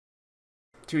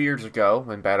2 years ago,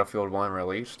 when Battlefield 1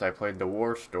 released, I played the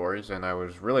war stories and I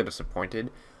was really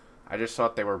disappointed. I just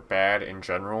thought they were bad in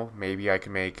general. Maybe I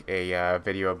could make a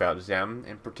video about them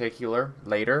in particular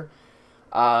later.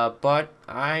 But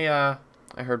I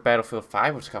heard Battlefield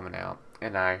 5 was coming out,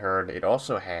 and I heard it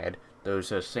also had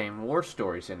those same war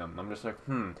stories in them. I'm just like,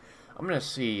 I'm gonna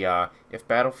see if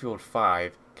Battlefield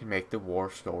 5 can make the war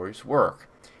stories work.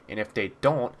 And if they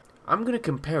don't, I'm gonna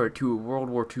compare it to a World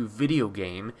War II video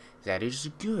game that is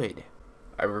good.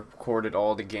 I recorded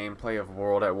all the gameplay of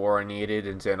World at War I needed,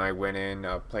 and then I went in,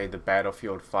 played the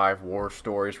Battlefield 5 war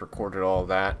stories, recorded all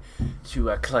that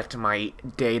to collect my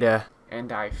data.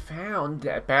 And I found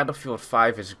that Battlefield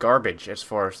 5 is garbage as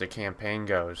far as the campaign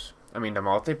goes. I mean, the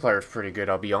multiplayer is pretty good,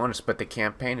 I'll be honest, but the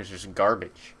campaign is just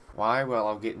garbage. Why? Well,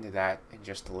 I'll get into that in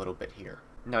just a little bit here.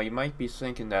 Now, you might be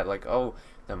thinking that, like, oh,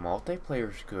 the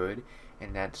multiplayer's good,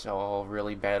 and that's all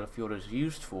really Battlefield is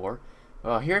used for.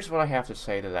 Well, here's what I have to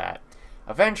say to that.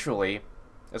 Eventually,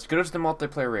 as good as the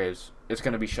multiplayer is, it's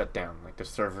going to be shut down. Like, the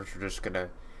servers are just going to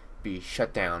be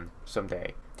shut down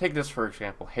someday. Take this for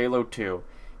example, Halo 2.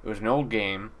 It was an old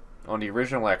game on the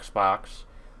original Xbox.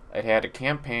 It had a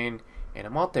campaign and a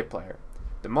multiplayer.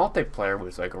 The multiplayer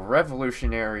was like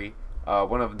revolutionary,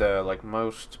 one of the like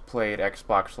most played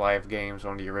Xbox Live games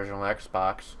on the original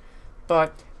Xbox.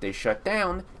 But they shut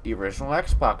down the original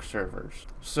Xbox servers.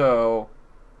 So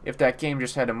if that game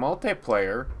just had a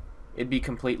multiplayer, it'd be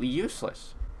completely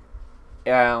useless.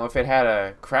 If it had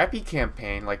a crappy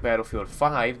campaign like Battlefield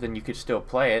 5, then you could still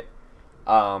play it.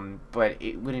 But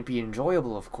it wouldn't be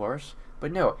enjoyable, of course.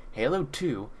 But no, Halo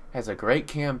 2 has a great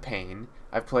campaign.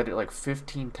 I've played it like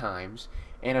 15 times.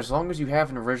 And as long as you have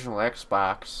an original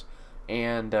Xbox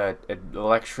and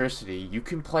electricity, you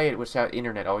can play it without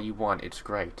internet all you want. It's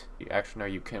great. Actually, no,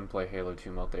 you can play Halo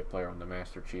 2 multiplayer on the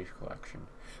Master Chief Collection.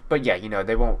 But yeah, you know,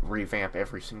 they won't revamp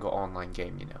every single online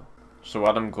game, you know. So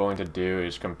what I'm going to do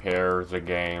is compare the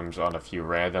games on a few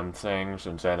random things,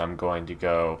 and then I'm going to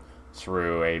go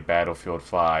through a Battlefield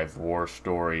 5 war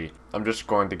story. I'm just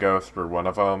going to go through one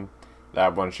of them.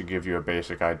 That one should give you a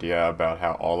basic idea about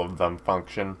how all of them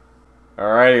function.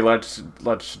 Alrighty,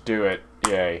 let's do it.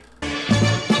 Yay.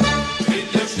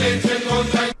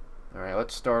 Alright,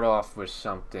 let's start off with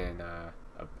something,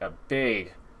 a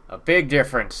big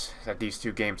difference that these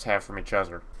two games have from each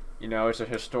other. You know, it's a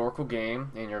historical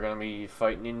game, and you're going to be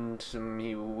fighting in some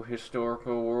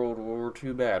historical World War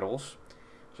II battles.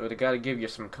 So they got to give you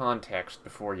some context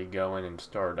before you go in and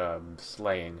start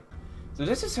slaying. So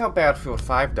this is how Battlefield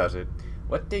 5 does it.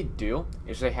 What they do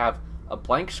is they have a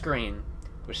blank screen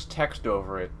with text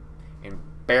over it and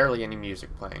barely any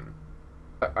music playing.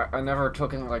 I never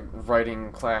took any like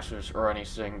writing classes or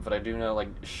anything, but I do know like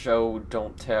show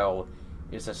don't tell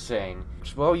is a saying.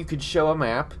 Well, you could show a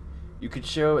map, you could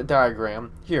show a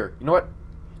diagram. Here, you know what?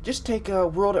 Just take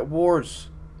World at War's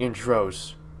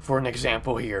intros for an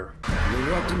example here. The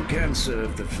rotten cancer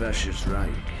of the fascist Reich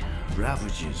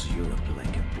ravages Europe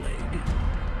like a plague.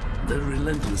 The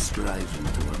relentless drive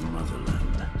into our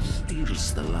motherland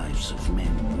steals the lives of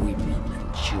men, women,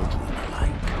 and children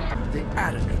alike. The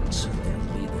arrogance of their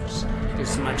leaders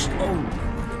is matched only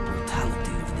by the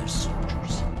brutality of their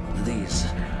soldiers. These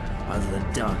are the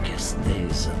darkest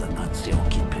days of the Nazi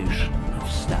occupation of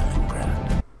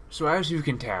Stalingrad. So as you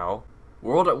can tell,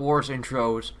 World at War's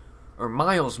intros are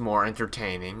miles more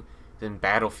entertaining than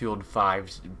Battlefield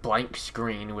 5's blank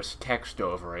screen with text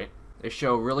over it. They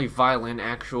show really violent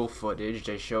actual footage.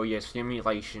 They show you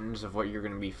simulations of what you're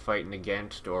going to be fighting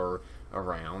against or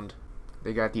around.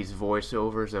 They got these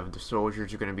voiceovers of the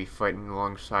soldiers you're going to be fighting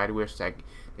alongside with. That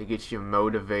it gets you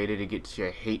motivated. It gets you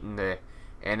hating the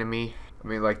enemy. I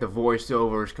mean, like the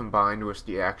voiceovers combined with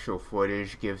the actual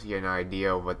footage gives you an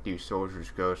idea of what these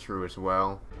soldiers go through as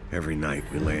well. Every night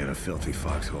we lay in a filthy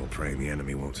foxhole praying the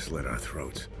enemy won't slit our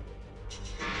throats.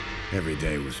 Every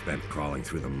day we're spent crawling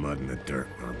through the mud and the dirt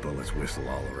while bullets whistle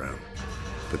all around.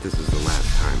 But this is the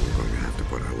last time we're going to have to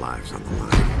put our lives on the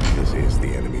line. This is the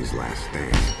enemy's last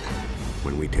stand.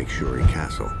 When we take Shuri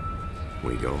Castle,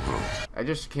 we go home. I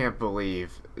just can't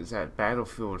believe that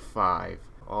Battlefield 5,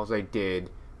 all they did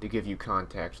to give you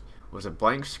context was a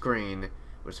blank screen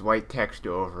with white text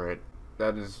over it.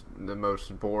 That is the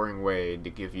most boring way to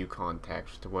give you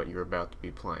context to what you're about to be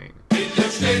playing.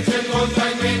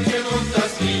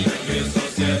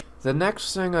 The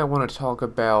next thing I want to talk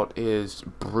about is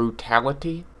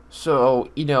brutality.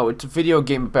 So, you know, it's a video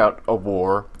game about a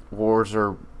war. Wars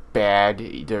are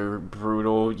bad, they're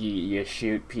brutal, you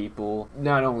shoot people.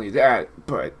 Not only that,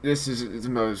 but this is the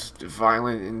most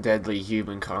violent and deadly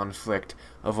human conflict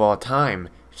of all time.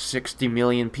 60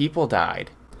 million people died.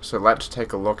 So let's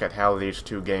take a look at how these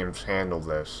two games handle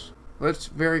this. let's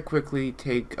very quickly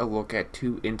take a look at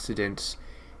 2 incidents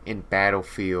in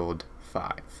Battlefield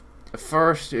 5. The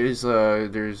first is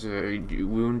there's a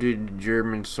wounded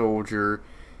German soldier,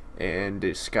 and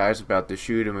this guy's about to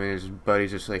shoot him, and his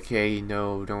buddy's just like, hey,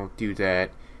 no, don't do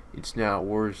that. It's not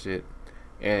worth it.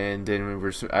 And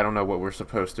then I don't know what we're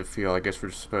supposed to feel. I guess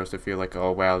we're supposed to feel like,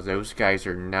 oh wow, those guys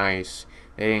are nice.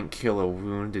 They didn't kill a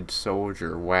wounded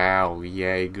soldier. Wow,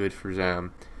 yay, good for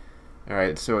them.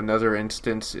 Alright, so another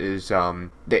instance is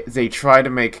they try to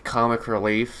make comic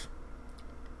relief,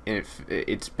 and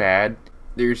it's bad.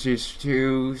 There's these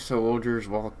 2 soldiers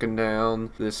walking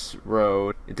down this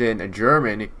road. Then a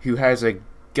German who has a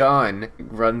gun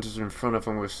runs in front of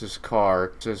him with his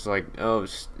car. Says like, oh,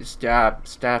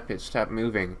 stop it, stop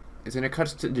moving. And then it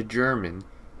cuts to the German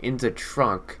in the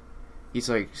trunk. He's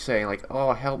like saying like,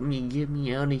 oh, help me, get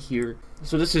me out of here.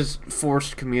 So this is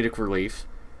forced comedic relief.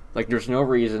 Like, there's no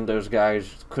reason those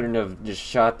guys couldn't have just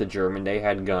shot the German. They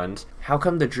had guns. How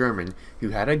come the German who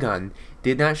had a gun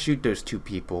did not shoot those 2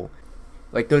 people?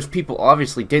 Like, those people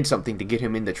obviously did something to get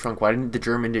him in the trunk. Why didn't the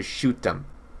German just shoot them?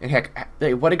 And heck,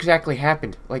 what exactly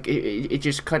happened? Like, it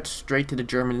just cuts straight to the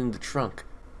German in the trunk.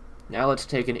 Now let's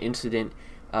take an incident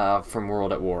from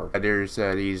World at War. There's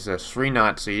these 3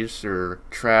 Nazis are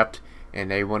trapped, and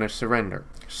they want to surrender.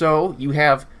 So, you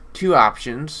have 2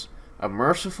 options. A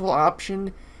merciful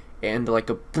option, and like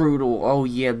a brutal, oh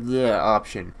yeah, the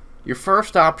option. Your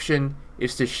first option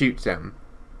is to shoot them.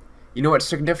 You know what's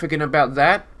significant about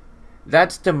that?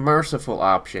 That's the merciful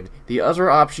option. The other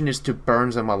option is to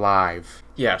burn them alive.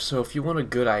 Yeah, so if you want a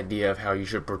good idea of how you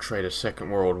should portray the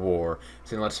Second World War,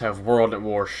 then let's have World at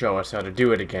War show us how to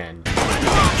do it again.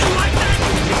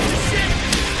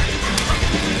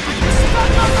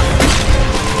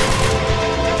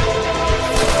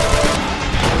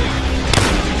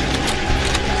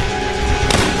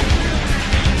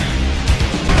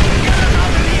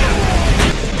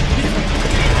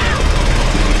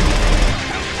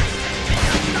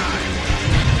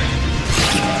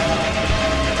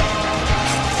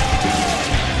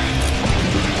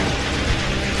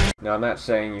 Now, I'm not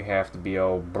saying you have to be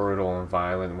all brutal and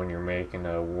violent when you're making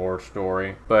a war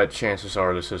story, but chances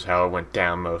are this is how it went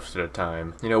down most of the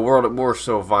time. You know, World at War is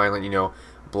so violent, you know,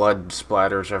 blood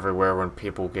splatters everywhere when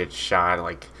people get shot,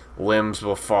 like, limbs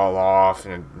will fall off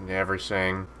and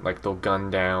everything. Like, they'll gun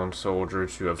down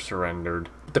soldiers who have surrendered.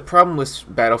 But the problem with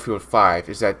Battlefield 5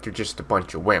 is that they're just a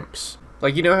bunch of wimps.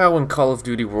 Like, you know how when Call of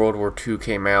Duty World War II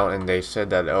came out and they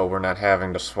said that, oh, we're not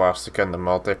having the swastika in the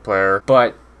multiplayer,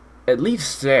 but at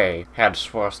least they had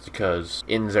swastikas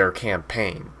in their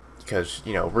campaign. Because,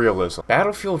 you know, realism.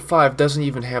 Battlefield 5 doesn't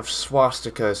even have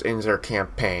swastikas in their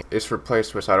campaign. It's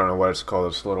replaced with, I don't know what it's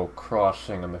called, this little cross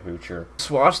thing on the hoocher.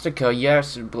 Swastika,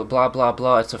 yes, blah blah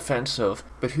blah, it's offensive,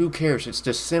 but who cares? It's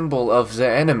the symbol of the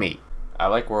enemy. I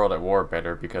like World at War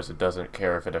better because it doesn't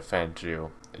care if it offends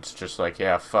you. It's just like,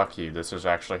 yeah, fuck you, this is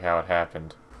actually how it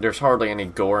happened. There's hardly any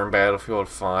gore in Battlefield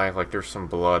 5, like there's some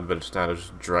blood, but it's not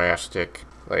as drastic.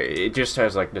 Like, it just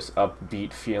has like this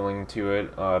upbeat feeling to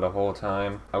it the whole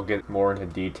time. I'll get more into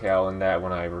detail in that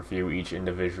when I review each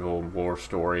individual war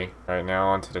story. Alright, now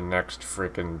on to the next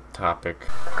freaking topic.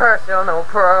 Personal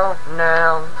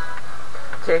pronoun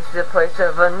takes the place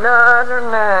of another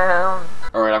noun.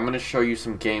 Alright, I'm going to show you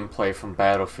some gameplay from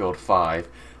Battlefield 5.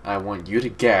 I want you to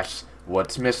guess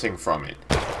what's missing from it.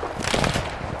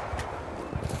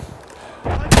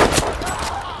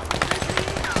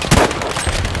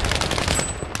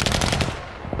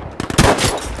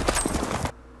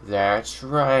 That's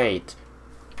right.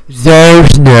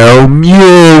 There's no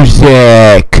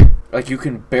music! Like, you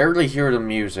can barely hear the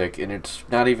music, and it's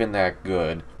not even that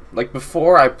good. Like,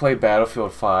 before I played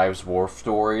Battlefield 5's War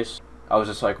Stories, I was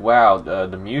just like, wow,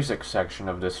 the music section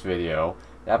of this video,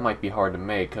 that might be hard to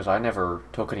make, because I never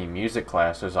took any music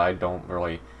classes. I don't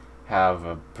really have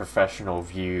a professional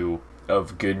view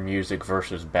of good music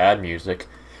versus bad music.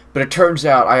 But it turns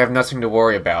out I have nothing to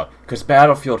worry about, because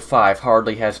Battlefield 5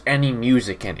 hardly has any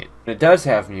music in it. It does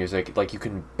have music, like you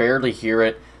can barely hear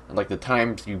it, and like the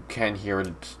times you can hear it,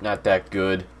 it's not that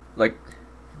good. Like,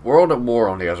 World at War,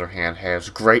 on the other hand, has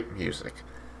great music.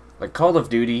 Like, Call of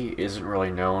Duty isn't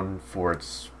really known for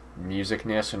its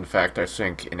musicness. In fact, I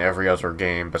think in every other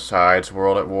game besides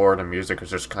World at War, the music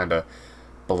is just kind of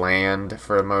bland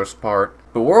for the most part.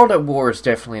 But World at War is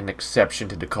definitely an exception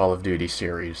to the Call of Duty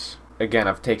series. Again,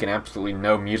 I've taken absolutely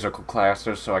no musical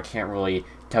classes, so I can't really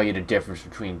tell you the difference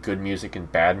between good music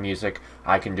and bad music.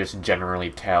 I can just generally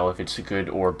tell if it's good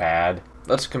or bad.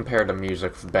 Let's compare the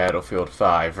music of Battlefield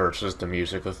 5 versus the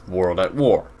music of World at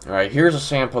War. Alright, here's a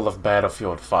sample of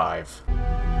Battlefield 5.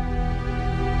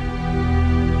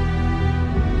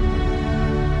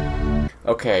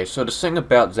 Okay, so the thing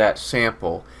about that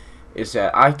sample is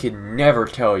that I could never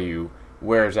tell you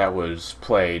where that was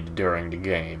played during the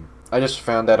game. I just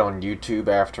found that on YouTube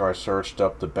after I searched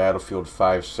up the Battlefield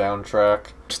 5 soundtrack.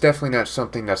 It's definitely not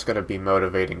something that's going to be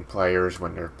motivating players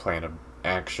when they're playing an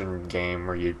action game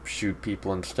where you shoot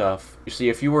people and stuff. You see,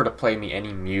 if you were to play me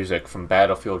any music from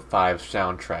Battlefield 5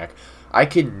 soundtrack, I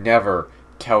could never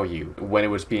tell you when it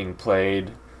was being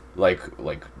played. I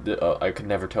could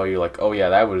never tell you, like, oh yeah,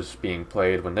 that was being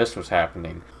played when this was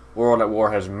happening. World at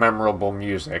War has memorable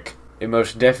music. It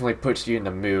most definitely puts you in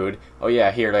the mood. Oh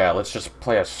yeah, here they are. Let's just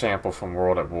play a sample from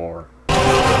World at War.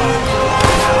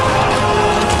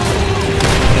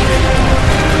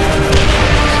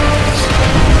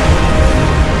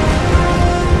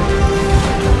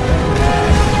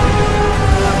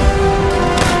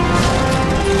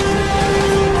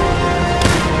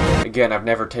 Again, I've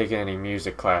never taken any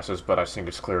music classes, but I think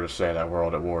it's clear to say that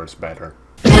World at War is better.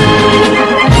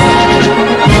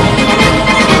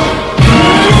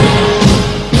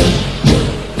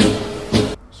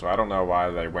 So I don't know why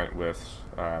they went with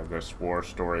this war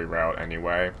story route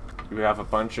anyway. We have a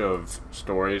bunch of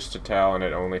stories to tell, and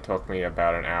it only took me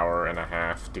about an hour and a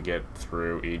half to get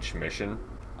through each mission.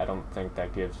 I don't think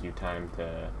that gives you time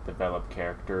to develop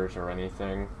characters or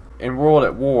anything. In World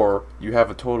at War, you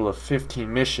have a total of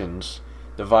 15 missions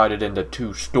divided into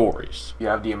 2 stories. You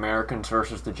have the Americans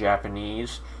versus the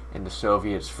Japanese, and the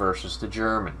Soviets versus the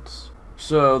Germans.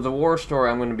 So the war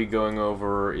story I'm going to be going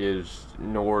over is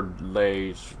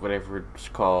Nordlais, whatever it's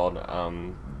called,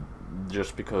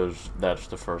 just because that's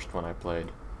the first one I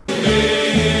played.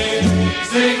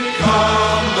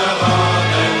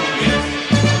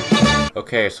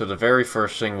 Okay, so the very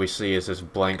first thing we see is this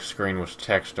blank screen with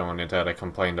text on it that I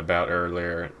complained about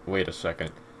earlier. Wait a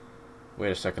second,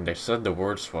 they said the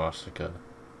word swastika.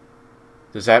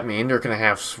 Does that mean they're gonna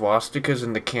have swastikas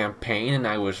in the campaign and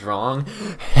I was wrong?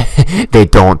 They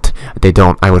don't,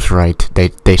 I was right,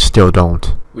 they still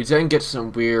don't. We then get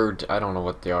some weird, I don't know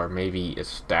what they are, maybe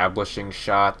establishing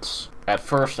shots. At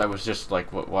first I was just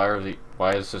like,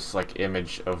 why is this like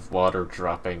image of water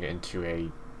dropping into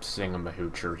a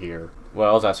singamahoocher here?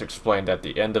 Well, that's explained at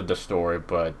the end of the story,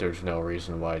 but there's no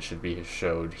reason why it should be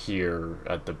showed here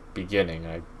at the beginning.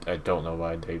 I don't know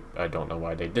why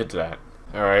they did that.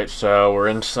 Alright, so we're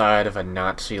inside of a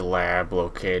Nazi lab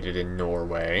located in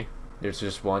Norway. There's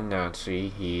this one Nazi,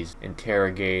 he's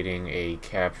interrogating a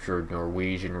captured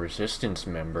Norwegian resistance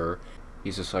member.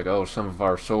 He's just like, oh, some of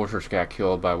our soldiers got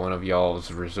killed by one of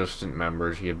y'all's resistant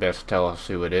members, you best tell us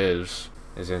who it is.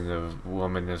 As in the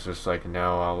woman is just like,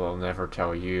 no, I'll never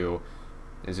tell you.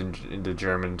 As in the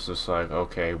German's just like,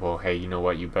 okay, well, hey, you know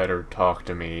what, you better talk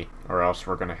to me, or else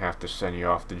we're gonna have to send you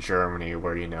off to Germany,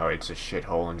 where, you know, it's a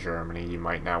shithole in Germany, you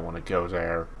might not want to go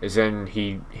there. As then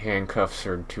he handcuffs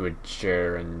her to a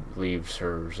chair and leaves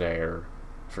her there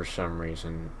for some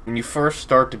reason. When you first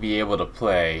start to be able to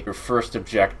play, your first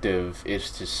objective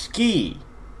is to ski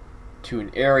to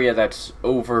an area that's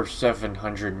over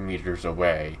 700 meters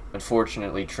away.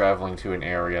 Unfortunately, traveling to an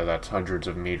area that's hundreds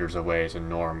of meters away is a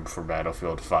norm for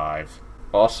Battlefield 5.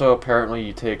 Also, apparently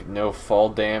you take no fall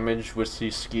damage with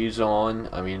these skis on.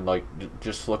 I mean, like,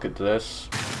 just look at this.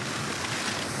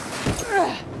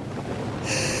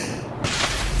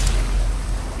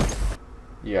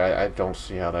 Yeah, I don't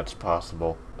see how that's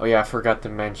possible. Oh yeah, I forgot to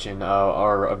mention,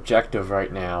 our objective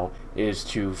right now is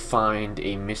to find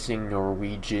a missing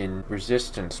Norwegian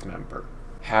resistance member.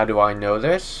 How do I know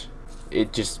this?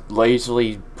 It just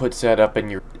lazily puts that up in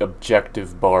your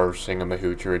objective bar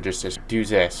singamahoocher. It just says, do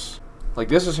this. Like,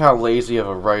 this is how lazy of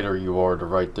a writer you are to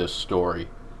write this story.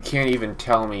 You can't even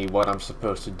tell me what I'm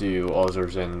supposed to do other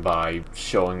than by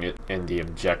showing it in the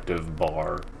objective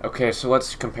bar. Okay, so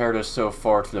let's compare this so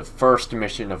far to the first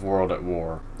mission of World at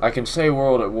War. I can say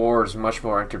World at War is much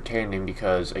more entertaining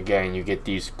because, again, you get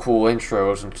these cool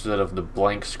intros instead of the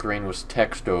blank screen with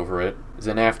text over it.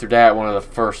 Then after that, one of the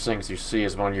first things you see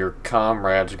is one of your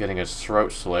comrades getting his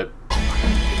throat slit.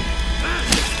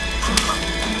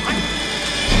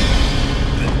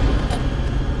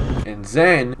 And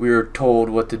then we were told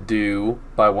what to do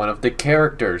by one of the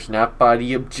characters, not by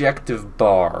the objective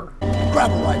bar.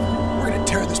 Grab a rifle. We're gonna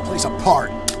tear this place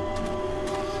apart.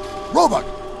 Roebuck,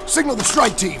 signal the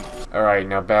strike team. Alright,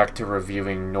 now back to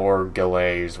reviewing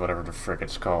Nordlais, whatever the frick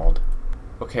it's called.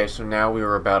 Okay, so now we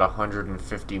were about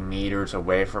 150 meters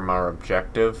away from our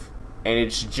objective, and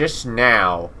it's just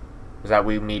now that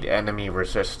we meet enemy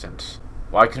resistance.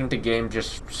 Why couldn't the game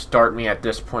just start me at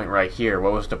this point right here?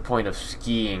 What was the point of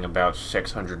skiing about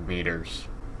 600 meters?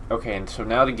 Okay, and so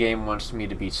now the game wants me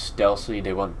to be stealthy.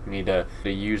 They want me to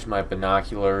use my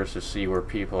binoculars to see where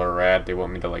people are at. They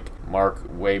want me to, like, mark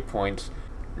waypoints.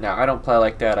 Now, I don't play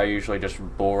like that. I usually just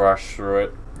bull rush through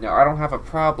it. Now, I don't have a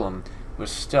problem with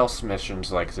stealth missions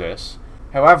like this.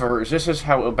 However, this is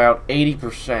how about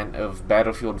 80% of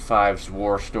Battlefield 5's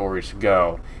war stories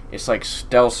go. It's like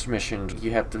stealth missions.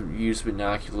 You have to use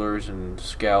binoculars and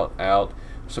scout out.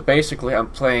 So basically, I'm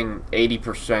playing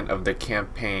 80% of the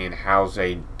campaign how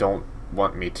they don't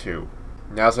want me to.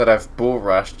 Now that I've bull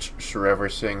rushed through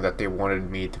everything that they wanted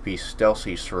me to be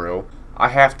stealthy through, I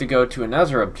have to go to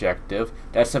another objective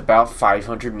that's about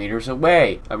 500 meters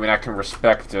away. I mean, I can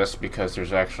respect this because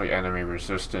there's actually enemy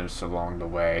resistance along the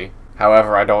way.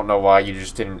 However, I don't know why you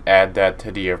just didn't add that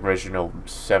to the original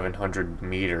 700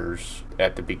 meters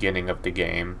at the beginning of the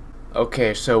game.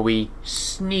 Okay, so we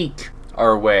sneak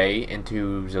our way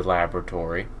into the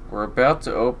laboratory. We're about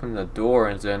to open the door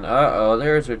and then, uh-oh,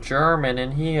 there's a German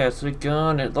and he has a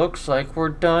gun. It looks like we're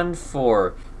done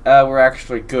for. We're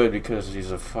actually good because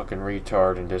he's a fucking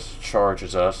retard and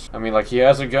discharges us. I mean, like, he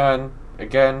has a gun.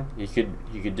 Again, he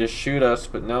could just shoot us,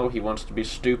 but no, he wants to be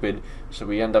stupid, so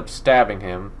we end up stabbing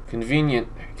him. Convenient.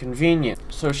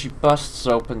 So she busts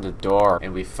open the door,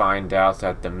 and we find out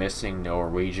that the missing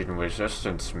Norwegian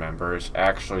resistance member is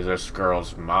actually this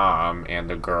girl's mom, and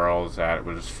the girl that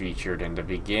was featured in the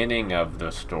beginning of the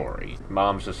story.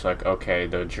 Mom's just like, okay,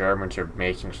 the Germans are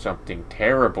making something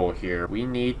terrible here. We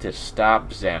need to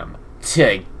stop them.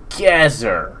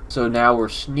 Together. So now we're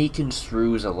sneaking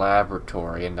through the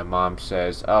laboratory and the mom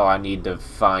says, oh, I need to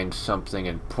find something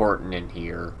important in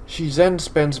here. She then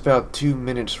spends about 2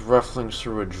 minutes ruffling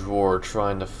through a drawer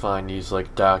trying to find these,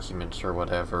 like, documents or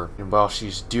whatever. And while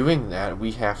she's doing that,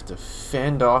 we have to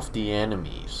fend off the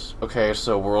enemies. Okay,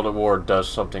 so World at War does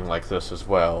something like this as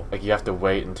well. Like, you have to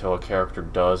wait until a character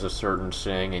does a certain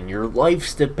thing and your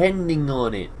life's depending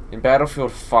on it. In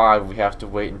Battlefield 5, we have to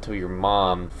wait until your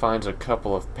mom finds a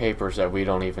couple of papers that we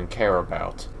don't even care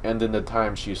about. And in the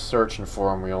time she's searching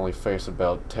for them, we only face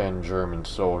about 10 German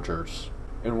soldiers.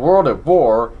 In World at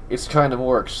War, it's kind of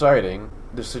more exciting.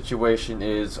 The situation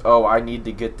is, oh, I need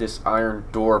to get this iron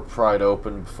door pried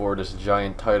open before this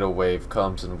giant tidal wave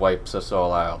comes and wipes us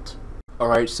all out.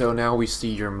 Alright, so now we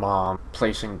see your mom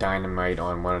placing dynamite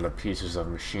on one of the pieces of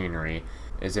machinery.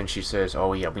 And then she says,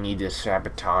 oh yeah, we need to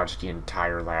sabotage the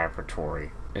entire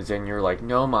laboratory. And then you're like,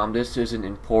 no mom, this isn't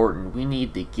important. We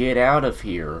need to get out of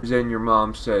here. Then your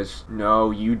mom says,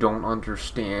 no, you don't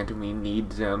understand. We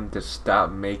need them to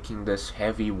stop making this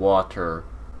heavy water.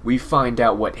 We find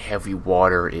out what heavy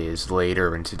water is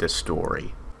later into the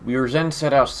story. We were then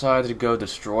set outside to go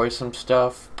destroy some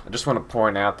stuff. I just want to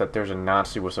point out that there's a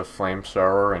Nazi with a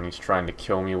flamethrower and he's trying to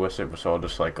kill me with it with all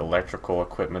this like electrical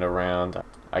equipment around.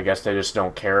 I guess they just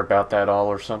don't care about that all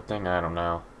or something, I don't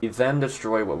know. We then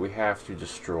destroy what we have to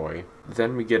destroy.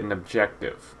 Then we get an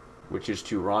objective, which is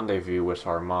to rendezvous with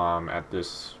our mom at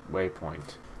this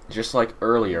waypoint. Just like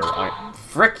earlier,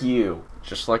 frick you!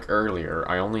 Just like earlier,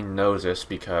 I only know this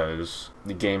because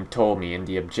the game told me in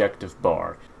the objective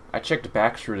bar. I checked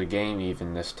back through the game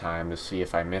even this time to see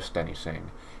if I missed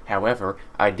anything. However,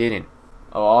 I didn't.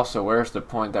 Oh, also, where's the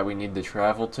point that we need to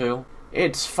travel to?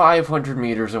 It's 500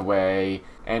 meters away,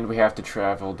 and we have to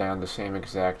travel down the same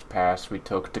exact path we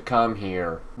took to come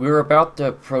here. We were about to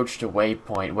approach the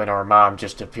waypoint when our mom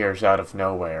just appears out of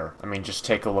nowhere. I mean, just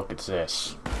take a look at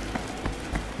this.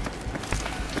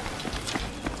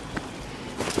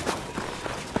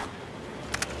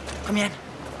 Come in.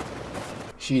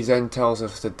 She then tells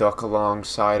us to duck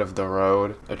alongside of the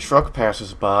road. A truck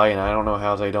passes by, and I don't know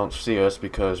how they don't see us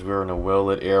because we're in a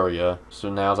well-lit area. So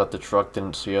now that the truck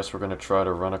didn't see us, we're going to try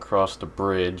to run across the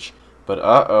bridge. But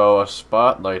uh-oh, a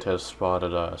spotlight has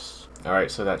spotted us.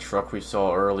 Alright, so that truck we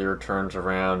saw earlier turns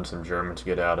around, some Germans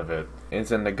get out of it. And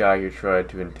then the guy who tried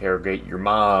to interrogate your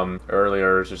mom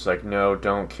earlier is just like, no,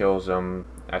 don't kill them.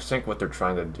 I think what they're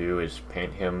trying to do is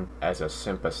paint him as a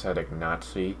sympathetic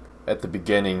Nazi. At the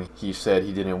beginning, he said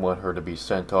he didn't want her to be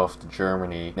sent off to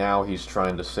Germany. Now he's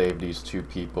trying to save these two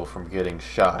people from getting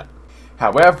shot.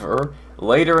 However,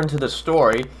 later into the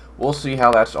story, we'll see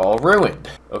how that's all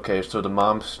ruined. Okay, so the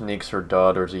mom sneaks her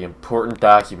daughter the important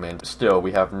document. Still,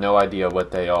 we have no idea what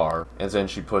they are. And then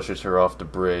she pushes her off the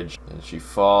bridge, and she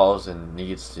falls and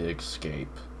needs to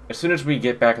escape. As soon as we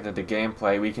get back into the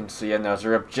gameplay, we can see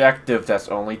another objective that's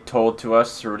only told to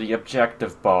us through the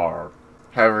objective bar.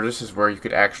 However, this is where you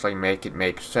could actually make it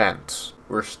make sense.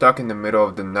 We're stuck in the middle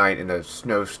of the night in a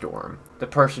snowstorm. The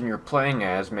person you're playing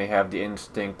as may have the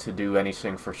instinct to do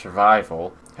anything for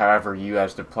survival, however you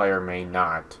as the player may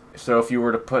not. So if you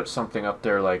were to put something up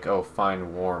there like, oh,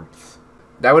 find warmth,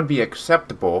 that would be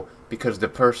acceptable because the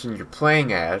person you're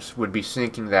playing as would be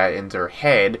thinking that in their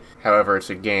head. However, it's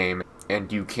a game,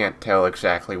 and you can't tell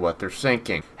exactly what they're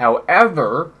thinking.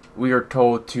 However, we are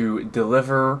told to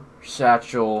deliver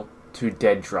Satchel to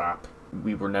Dead Drop.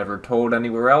 We were never told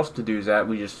anywhere else to do that.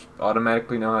 We just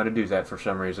automatically know how to do that for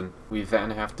some reason. We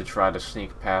then have to try to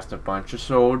sneak past a bunch of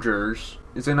soldiers.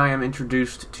 Then I am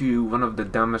introduced to one of the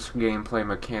dumbest gameplay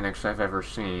mechanics I've ever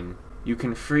seen. You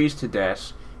can freeze to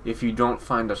death if you don't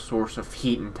find a source of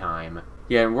heat in time.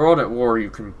 Yeah, in World at War you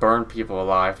can burn people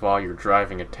alive while you're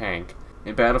driving a tank.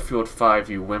 In Battlefield 5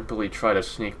 you wimpily try to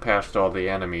sneak past all the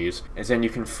enemies, and then you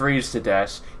can freeze to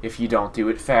death if you don't do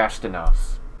it fast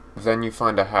enough. Then you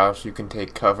find a house you can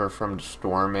take cover from the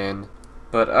storm in.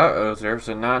 But uh-oh, there's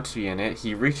a Nazi in it.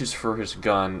 He reaches for his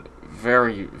gun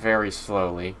very, very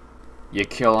slowly. You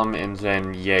kill him, and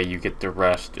then, yeah, you get the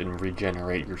rest and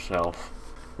regenerate yourself.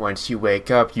 Once you wake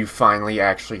up, you finally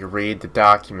actually read the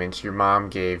documents your mom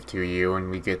gave to you, and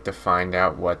we get to find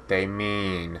out what they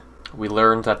mean. We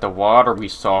learned that the water we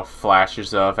saw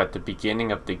flashes of at the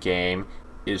beginning of the game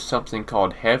is something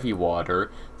called heavy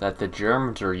water that the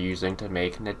Germans are using to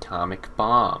make an atomic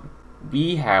bomb.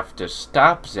 We have to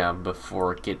stop them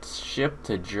before it gets shipped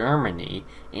to Germany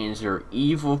and their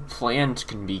evil plans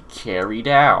can be carried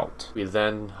out. We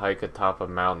then hike atop a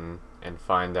mountain and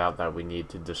find out that we need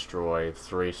to destroy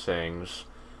 3 things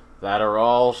that are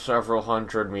all several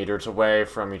hundred meters away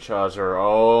from each other.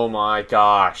 Oh my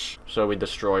gosh. So we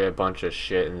destroy a bunch of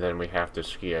shit and then we have to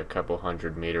ski a couple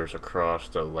hundred meters across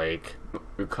the lake.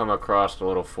 We come across the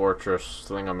little fortress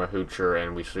Thingamahoocher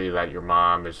and we see that your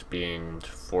mom is being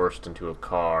forced into a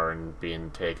car and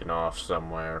being taken off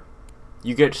somewhere.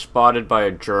 You get spotted by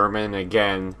a German.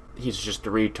 Again, he's just a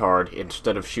retard.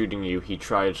 Instead of shooting you, he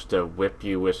tries to whip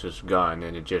you with his gun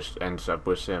and it just ends up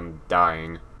with him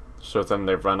dying. So then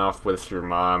they run off with your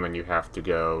mom and you have to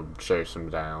go chase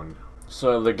them down.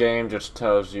 So the game just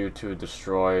tells you to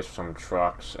destroy some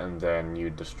trucks and then you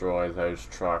destroy those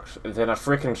trucks. And then a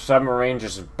freaking submarine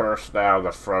just bursts out of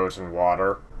the frozen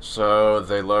water. So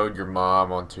they load your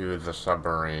mom onto the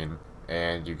submarine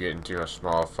and you get into a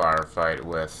small firefight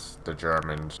with the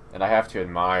Germans. And I have to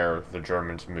admire the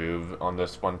Germans' move on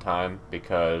this one time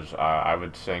because I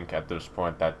would think at this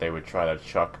point that they would try to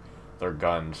chuck their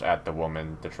guns at the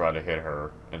woman to try to hit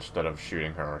her instead of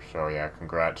shooting her. So yeah,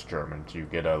 congrats Germans, you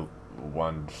get a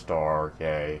 1 star,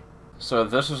 yay. So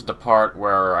this is the part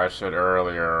where I said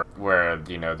earlier where,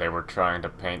 you know, they were trying to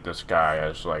paint this guy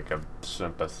as like a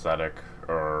sympathetic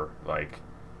or like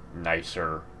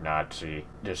nicer Nazi.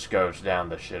 Just goes down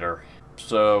the shitter.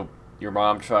 So your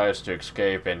mom tries to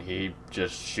escape and he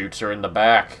just shoots her in the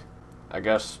back. I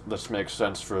guess this makes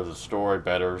sense for the story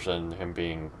better than him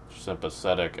being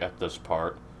sympathetic at this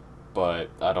part, but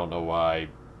I don't know why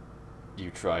you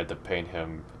tried to paint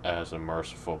him as a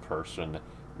merciful person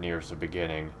near the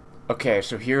beginning. Okay,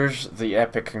 so here's the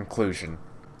epic conclusion.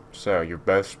 So you're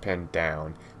both pinned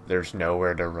down. There's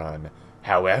nowhere to run.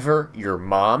 However, your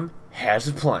mom has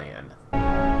a plan.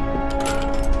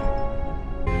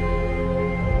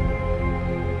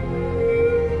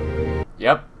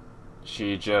 Yep.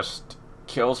 She just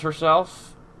kills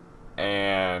herself,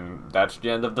 and that's the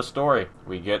end of the story.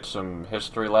 We get some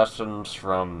history lessons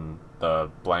from the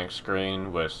blank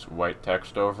screen with white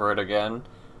text over it again,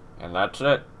 and that's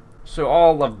it. So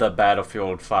all of the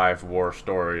Battlefield 5 war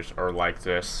stories are like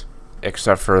this.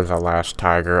 Except for The Last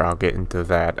Tiger, I'll get into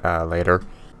that later.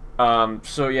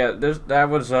 So yeah, that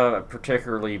was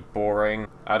particularly boring.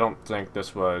 I don't think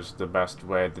this was the best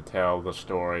way to tell the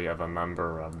story of a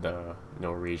member of the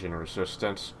Norwegian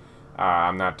resistance.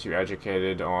 I'm not too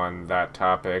educated on that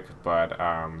topic, but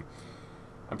I'm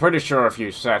pretty sure if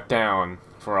you sat down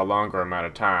for a longer amount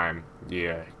of time,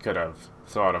 you could have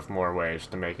thought of more ways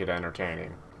to make it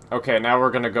entertaining. Okay, now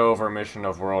we're going to go over a mission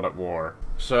of World at War.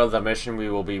 So the mission we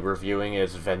will be reviewing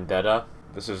is Vendetta.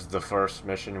 This is the first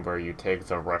mission where you take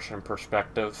the Russian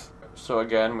perspective. So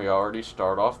again, we already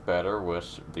start off better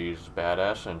with these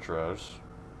badass intros.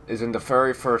 In the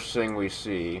very first thing we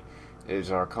see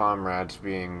is our comrades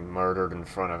being murdered in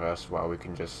front of us while we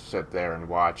can just sit there and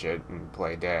watch it and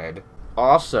play dead.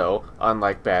 Also,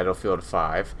 unlike Battlefield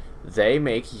 5, they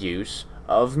make use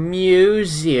of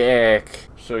music.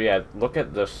 So yeah, look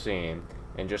at this scene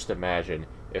and just imagine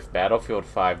if Battlefield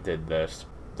 5 did this,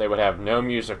 they would have no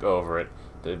music over it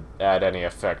to add any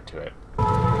effect to it.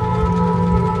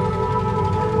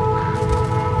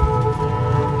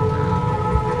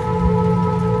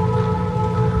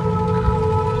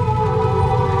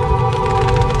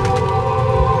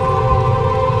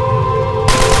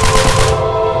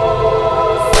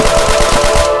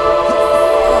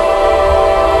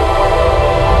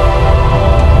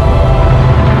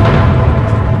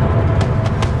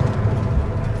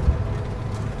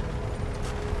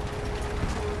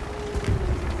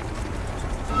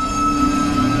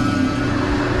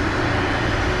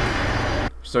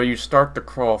 So you start to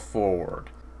crawl forward.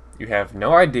 You have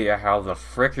no idea how the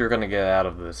frick you're gonna get out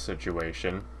of this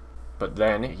situation, but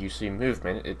then you see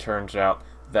movement. It turns out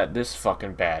that this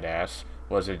fucking badass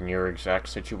was in your exact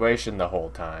situation the whole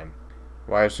time.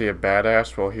 Why is he a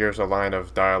badass? Well, here's a line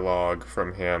of dialogue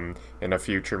from him in a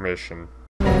future mission.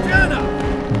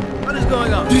 Chernoff! What is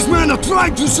going on? These men are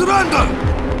trying to surrender!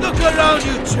 Look around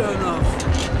you,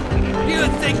 Chernoff. Do you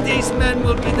think these men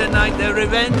will be denied their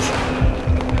revenge?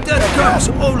 Death comes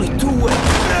only two ways.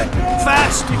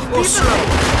 Fast or slow.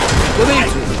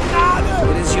 Dmitri,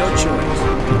 it is your choice.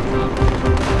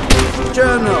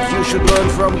 Chernoff, you should learn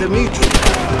from Dmitri.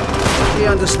 He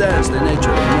understands the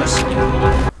nature of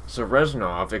mercy. So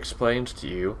Reznov explains to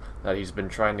you that he's been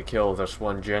trying to kill this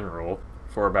one general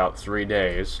for about 3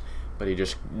 days, but he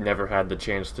just never had the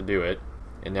chance to do it,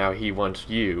 and now he wants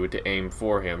you to aim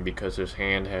for him because his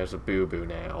hand has a boo-boo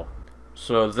now.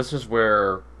 So this is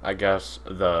where, I guess,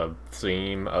 the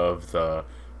theme of the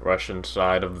Russian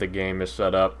side of the game is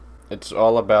set up. It's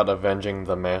all about avenging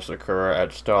the massacre at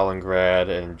Stalingrad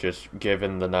and just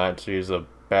giving the Nazis a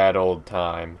bad old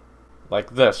time.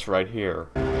 Like this right here.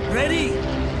 Ready?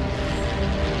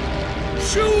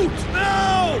 Shoot!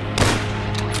 Now!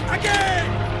 Again!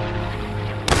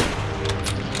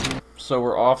 So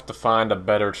we're off to find a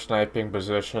better sniping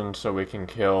position so we can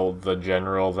kill the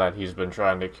general that he's been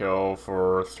trying to kill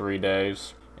for 3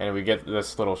 days. And we get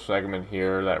this little segment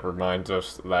here that reminds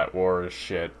us that war is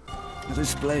shit.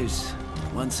 This place,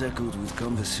 once echoed with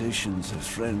conversations of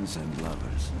friends and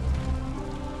lovers.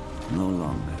 No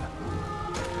longer.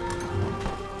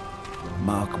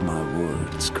 Mark my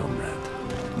words, comrade.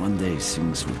 One day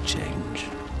things will change.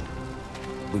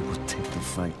 We will take the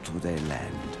fight to their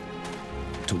land.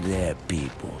 To their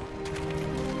people.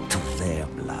 To their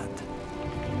blood.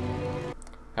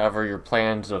 However, your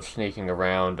plans of sneaking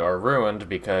around are ruined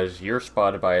because you're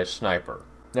spotted by a sniper.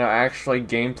 Now, actually,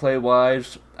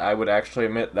 gameplay-wise, I would actually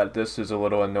admit that this is a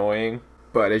little annoying,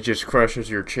 but it just crushes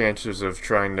your chances of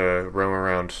trying to roam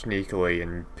around sneakily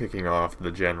and picking off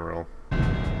the general.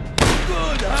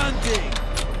 Good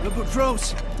hunting! The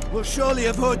patrols will surely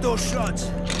have heard those shots.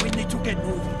 We need to get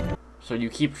moving. So you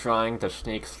keep trying to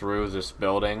sneak through this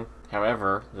building.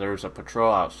 However, there's a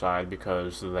patrol outside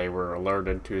because they were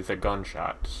alerted to the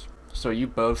gunshots. So you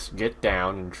both get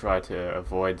down and try to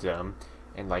avoid them,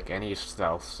 and like any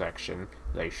stealth section,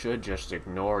 they should just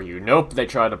ignore you. Nope, they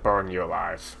try to burn you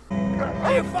alive.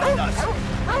 They found us!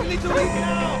 We need to leave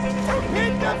now!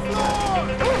 Hit the floor!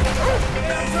 They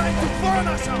are trying to burn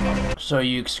us out! So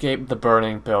you escape the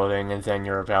burning building, and then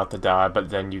you're about to die, but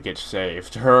then you get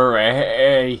saved.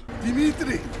 Hooray!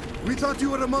 Dmitri, we thought you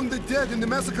were among the dead in the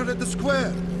massacre at the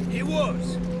square. He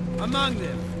was. Among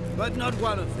them, but not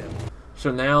one of them.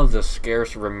 So now the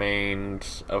scarce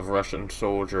remains of Russian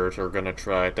soldiers are gonna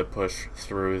try to push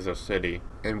through the city.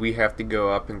 And we have to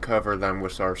go up and cover them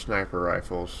with our sniper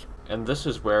rifles. And this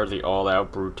is where the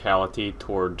all-out brutality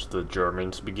towards the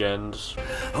Germans begins.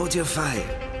 Hold your fire.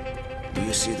 Do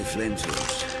you see the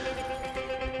flamethrowers?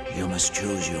 You must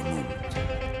choose your moment.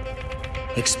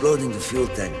 Exploding the fuel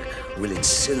tank will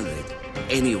incinerate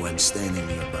anyone standing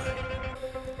nearby.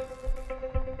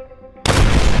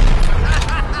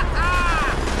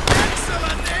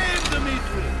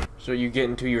 So you get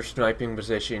into your sniping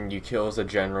position, you kill the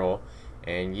general,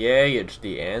 and yay, it's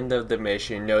the end of the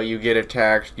mission. No, you get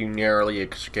attacked, you narrowly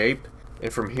escape,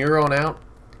 and from here on out,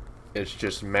 it's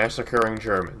just massacring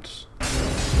Germans. Are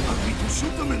we to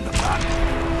shoot them in the back?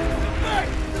 The back!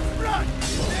 The front!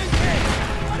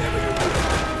 Whatever you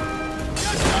do!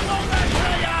 Just follow that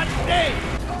giant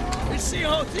day! We see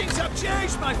how things have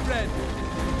changed, my friend!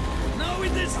 Now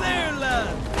it is their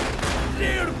land!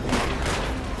 Real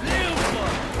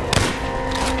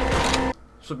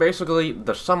So basically,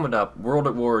 to sum it up, World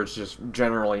at War is just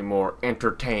generally more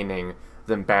entertaining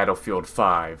than Battlefield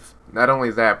 5. Not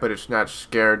only that, but it's not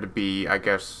scared to be, I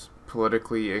guess,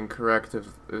 politically incorrect,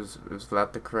 is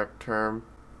that the correct term?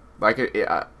 Like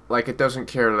it doesn't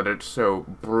care that it's so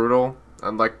brutal.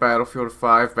 Unlike Battlefield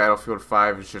 5, Battlefield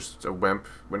 5 is just a wimp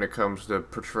when it comes to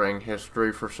portraying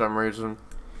history for some reason.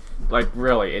 Like,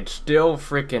 really, it still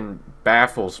freaking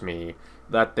baffles me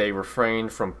that they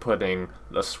refrained from putting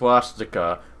the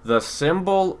swastika, the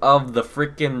symbol of the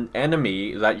freaking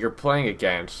enemy that you're playing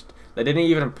against. They didn't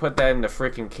even put that in the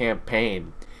freaking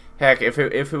campaign. Heck, if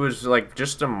it was like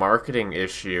just a marketing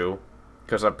issue,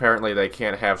 because apparently they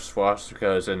can't have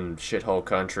swastikas in shithole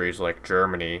countries like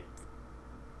Germany.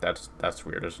 That's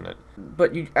weird, isn't it?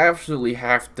 But you absolutely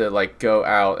have to like go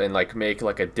out and like make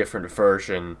like a different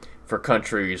version for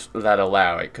countries that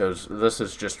allow it, because this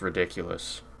is just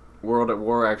ridiculous. World at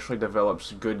War actually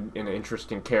develops good and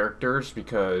interesting characters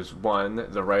because, one,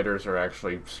 the writers are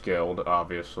actually skilled,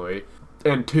 obviously,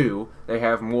 and two, they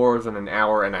have more than an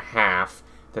hour and a half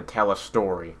to tell a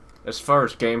story. As far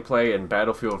as gameplay in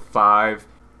Battlefield 5,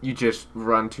 you just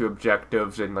run to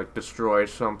objectives and, like, destroy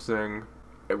something.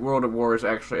 World at War is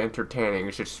actually entertaining.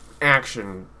 It's just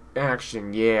action,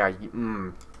 yeah.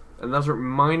 Another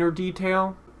minor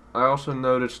detail, I also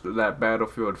noticed that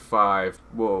Battlefield 5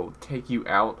 will take you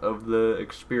out of the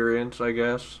experience, I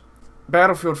guess.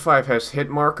 Battlefield 5 has hit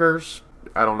markers.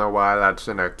 I don't know why that's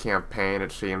in a campaign.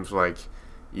 It seems like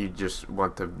you just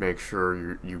want to make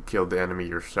sure you killed the enemy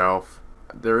yourself.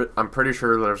 I'm pretty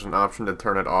sure there's an option to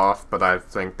turn it off, but I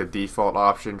think the default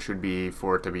option should be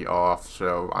for it to be off,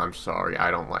 so I'm sorry,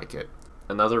 I don't like it.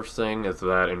 Another thing is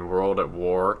that in World at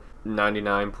War,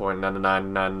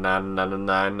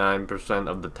 99.9999999%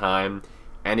 of the time,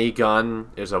 any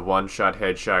gun is a one-shot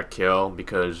headshot kill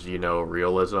because, you know,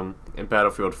 realism. In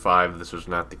Battlefield 5, this is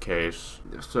not the case.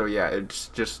 So yeah, it's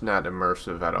just not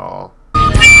immersive at all.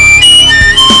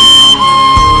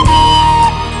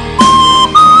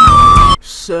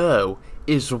 So,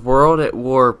 is World at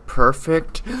War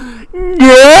perfect?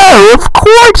 No, of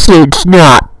course it's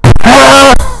not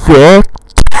perfect.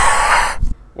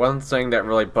 One thing that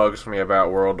really bugs me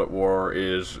about World at War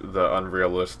is the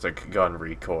unrealistic gun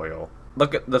recoil.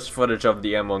 Look at this footage of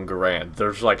the M1 Garand.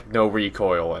 There's like no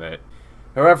recoil in it.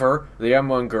 However, the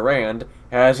M1 Garand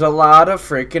has a lot of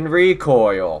freaking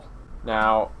recoil.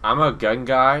 Now, I'm a gun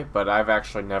guy, but I've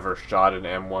actually never shot an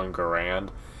M1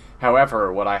 Garand.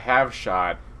 However, what I have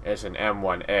shot is an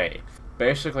M1A.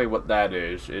 Basically what that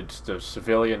is, it's the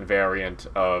civilian variant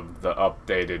of the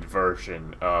updated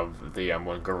version of the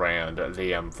M1 Garand,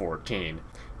 the M14.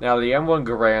 Now the M1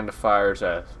 Garand fires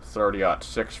a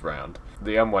 30-06 round.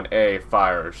 The M1A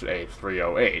fires a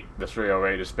 308. The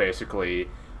 308 is basically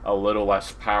a little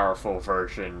less powerful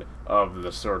version of the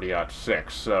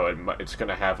 30-06, so it's going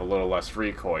to have a little less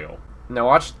recoil. Now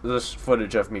watch this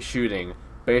footage of me shooting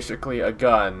basically a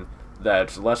gun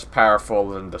that's less powerful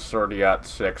than the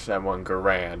 30-06 M1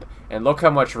 Garand, and look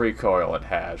how much recoil it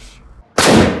has.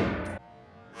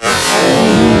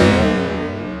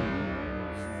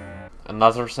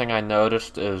 Another thing I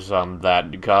noticed is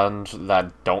that guns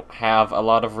that don't have a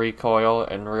lot of recoil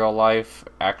in real life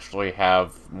actually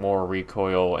have more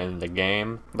recoil in the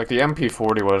game. Like the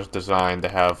MP40 was designed to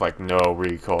have like no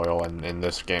recoil, and in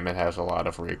this game it has a lot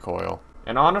of recoil.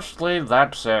 And honestly,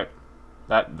 that's it.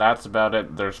 That's about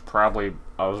it. There's probably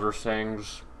other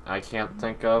things I can't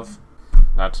think of.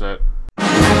 That's it.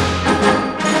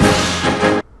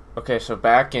 Okay, so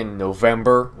back in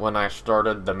November, when I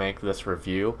started to make this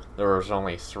review, there was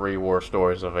only 3 war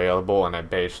stories available, and I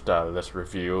based this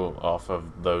review off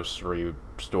of those 3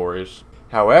 stories.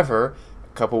 However, a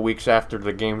couple weeks after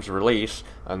the game's release,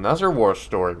 another war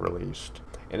story released.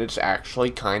 And it's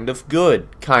actually kind of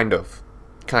good. Kind of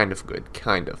good.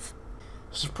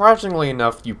 Surprisingly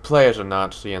enough, you play as a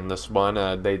Nazi in this one.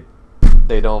 They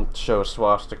don't show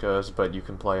swastikas, but you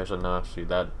can play as a Nazi.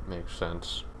 That makes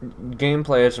sense.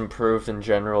 Gameplay is improved in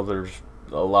general. There's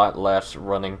a lot less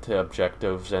running to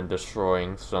objectives and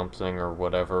destroying something or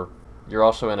whatever. You're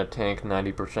also in a tank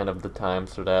 90% of the time,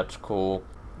 so that's cool.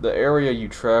 The area you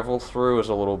travel through is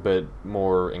a little bit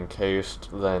more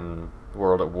encased than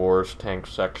World at War's tank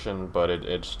section, but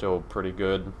it's still pretty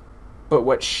good. But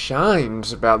what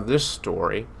shines about this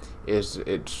story is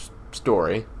its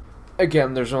story.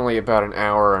 Again, there's only about an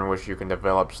hour in which you can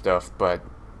develop stuff, but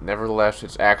nevertheless,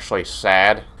 it's actually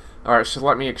sad. Alright, so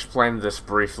let me explain this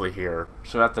briefly here.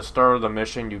 So at the start of the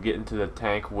mission, you get into the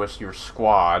tank with your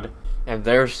squad, and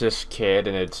there's this kid,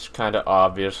 and it's kind of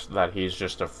obvious that he's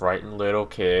just a frightened little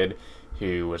kid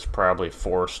who was probably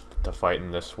forced to fight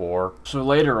in this war. So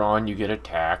later on, you get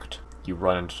attacked. You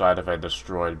run inside of a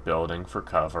destroyed building for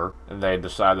cover, and they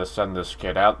decide to send this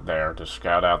kid out there to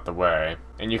scout out the way.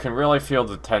 And you can really feel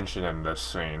the tension in this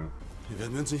scene. Hier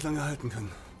werden wir uns nicht lange halten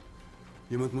können.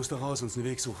 Jemand muss da raus uns einen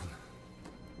Weg suchen.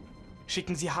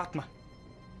 Schicken Sie Hartmann.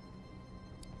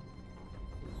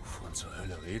 Wovon zur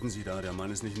Hölle reden Sie da? Der Mann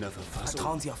ist nicht in der Verfassung.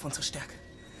 Vertrauen Sie auf unsere Stärke.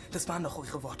 Das waren doch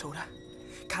eure Worte, oder?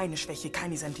 Keine Schwäche,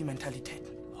 keine Sentimentalitäten.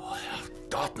 Oh,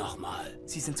 Herrgott nochmal.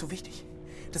 Sie sind so wichtig.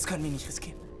 Das können wir nicht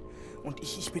riskieren. Und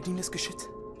ich bediene das Geschütz.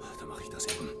 Dann mache ich das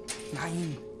eben.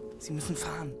 Nein, Sie müssen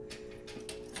fahren.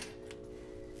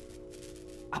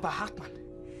 Aber Hartmann,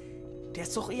 der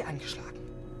ist doch eh angeschlagen.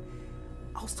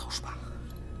 Austauschbar.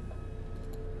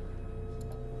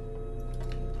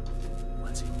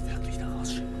 Wollen Sie ihn wirklich da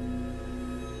rausschicken?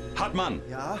 Hartmann!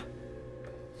 Ja?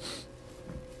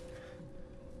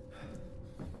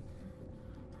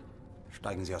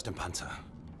 Steigen Sie aus dem Panzer.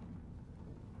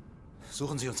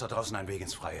 Suchen Sie uns da draußen einen Weg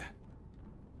ins Freie.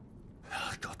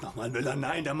 Herrgott nochmal, Müller,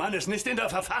 nein, der Mann ist nicht in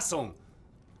der Verfassung.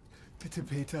 Bitte,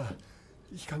 Peter.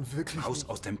 Ich kann wirklich Raus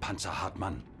aus dem Panzer,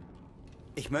 Hartmann.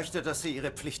 Ich möchte, dass Sie Ihre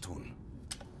Pflicht tun.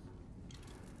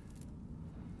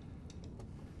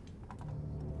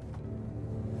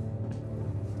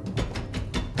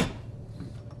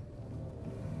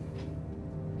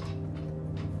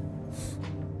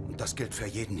 Und das gilt für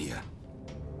jeden hier.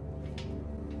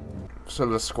 So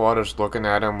the squad is looking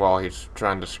at him while he's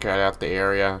trying to scout out the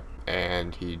area,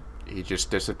 and he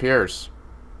just disappears.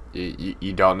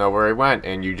 You don't know where he went,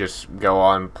 and you just go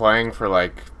on playing for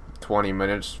like 20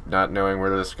 minutes, not knowing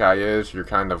where this guy is. You're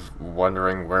kind of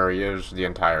wondering where he is the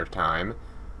entire time.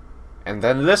 And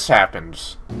then this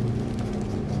happens.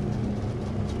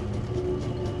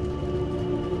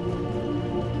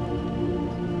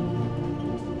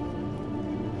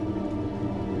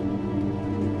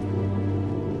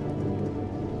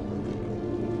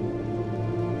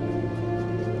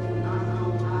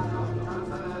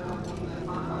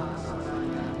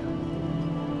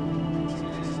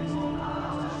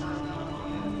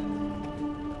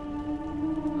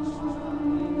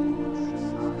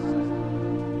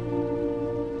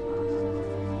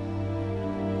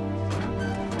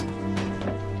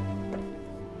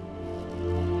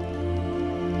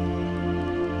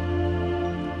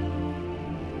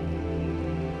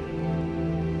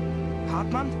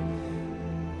 Hartmann?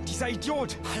 Dieser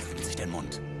Idiot! Halten Sie den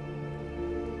Mund.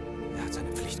 Er hat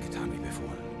seine Pflicht getan, wie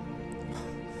befohlen.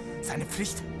 Seine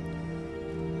Pflicht?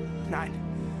 Nein,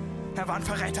 er war ein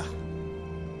Verräter.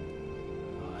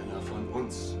 Einer von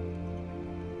uns.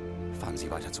 Fahren Sie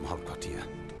weiter zum Hauptquartier.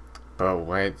 But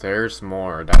wait, there's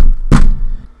more.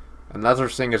 Another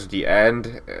thing is the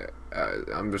end.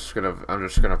 I'm just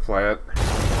gonna play it.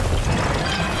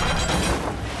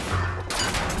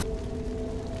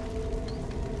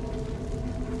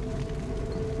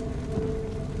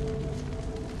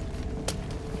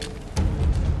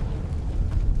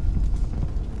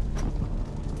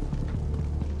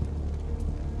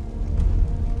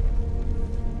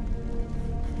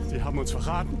 Die haben uns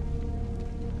verraten.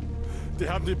 Die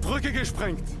haben die Brücke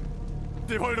gesprengt.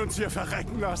 Die wollen uns hier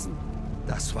verrecken lassen.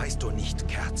 Das weißt du nicht,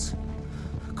 Kerz.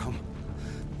 Komm,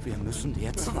 wir müssen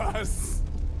jetzt... Was?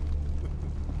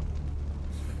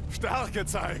 Stärke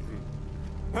zeigen.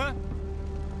 Hä?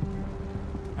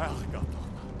 Herrgott doch mal.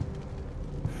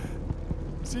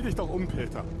 Sieh dich doch um,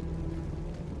 Peter.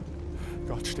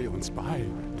 Gott, steh uns bei.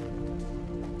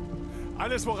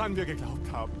 Alles, woran wir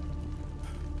geglaubt haben.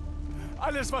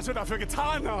 Alles, was wir dafür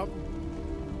getan haben.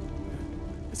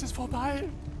 Es ist vorbei.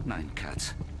 Nein,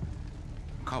 Kerz.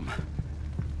 Komm.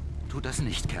 Tu das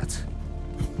nicht, Kerz.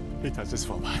 Peter, es ist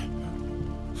vorbei.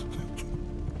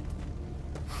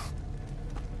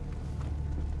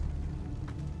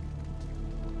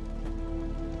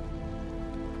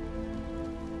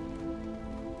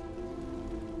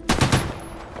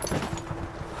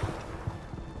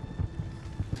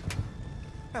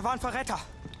 Er war ein Verräter.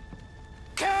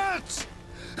 Kerz!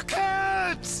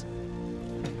 Kerz!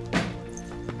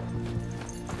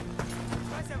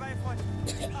 Ich weiß, er war Ihr Freund,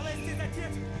 aber er ist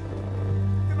desertiert.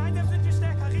 Gemeinsam sind wir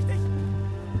stärker, richtig?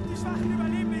 Die Schwachen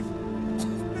überleben nicht.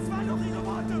 Das waren doch Ihre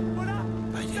Worte, oder?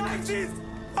 Sagen Sie es!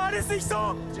 War das nicht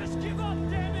so? Just give up,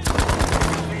 damn it!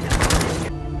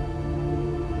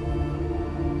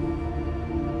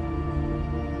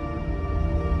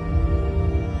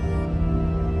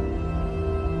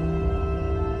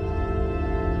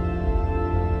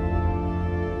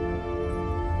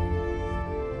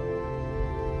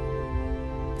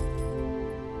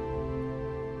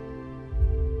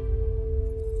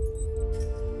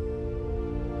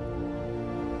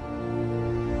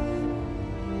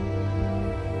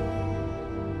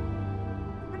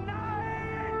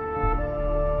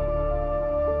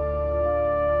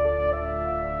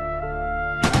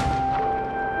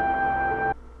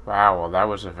 Wow, well that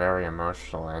was a very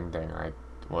emotional ending. I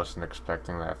wasn't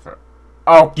expecting that.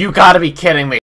 Oh, you gotta be kidding me!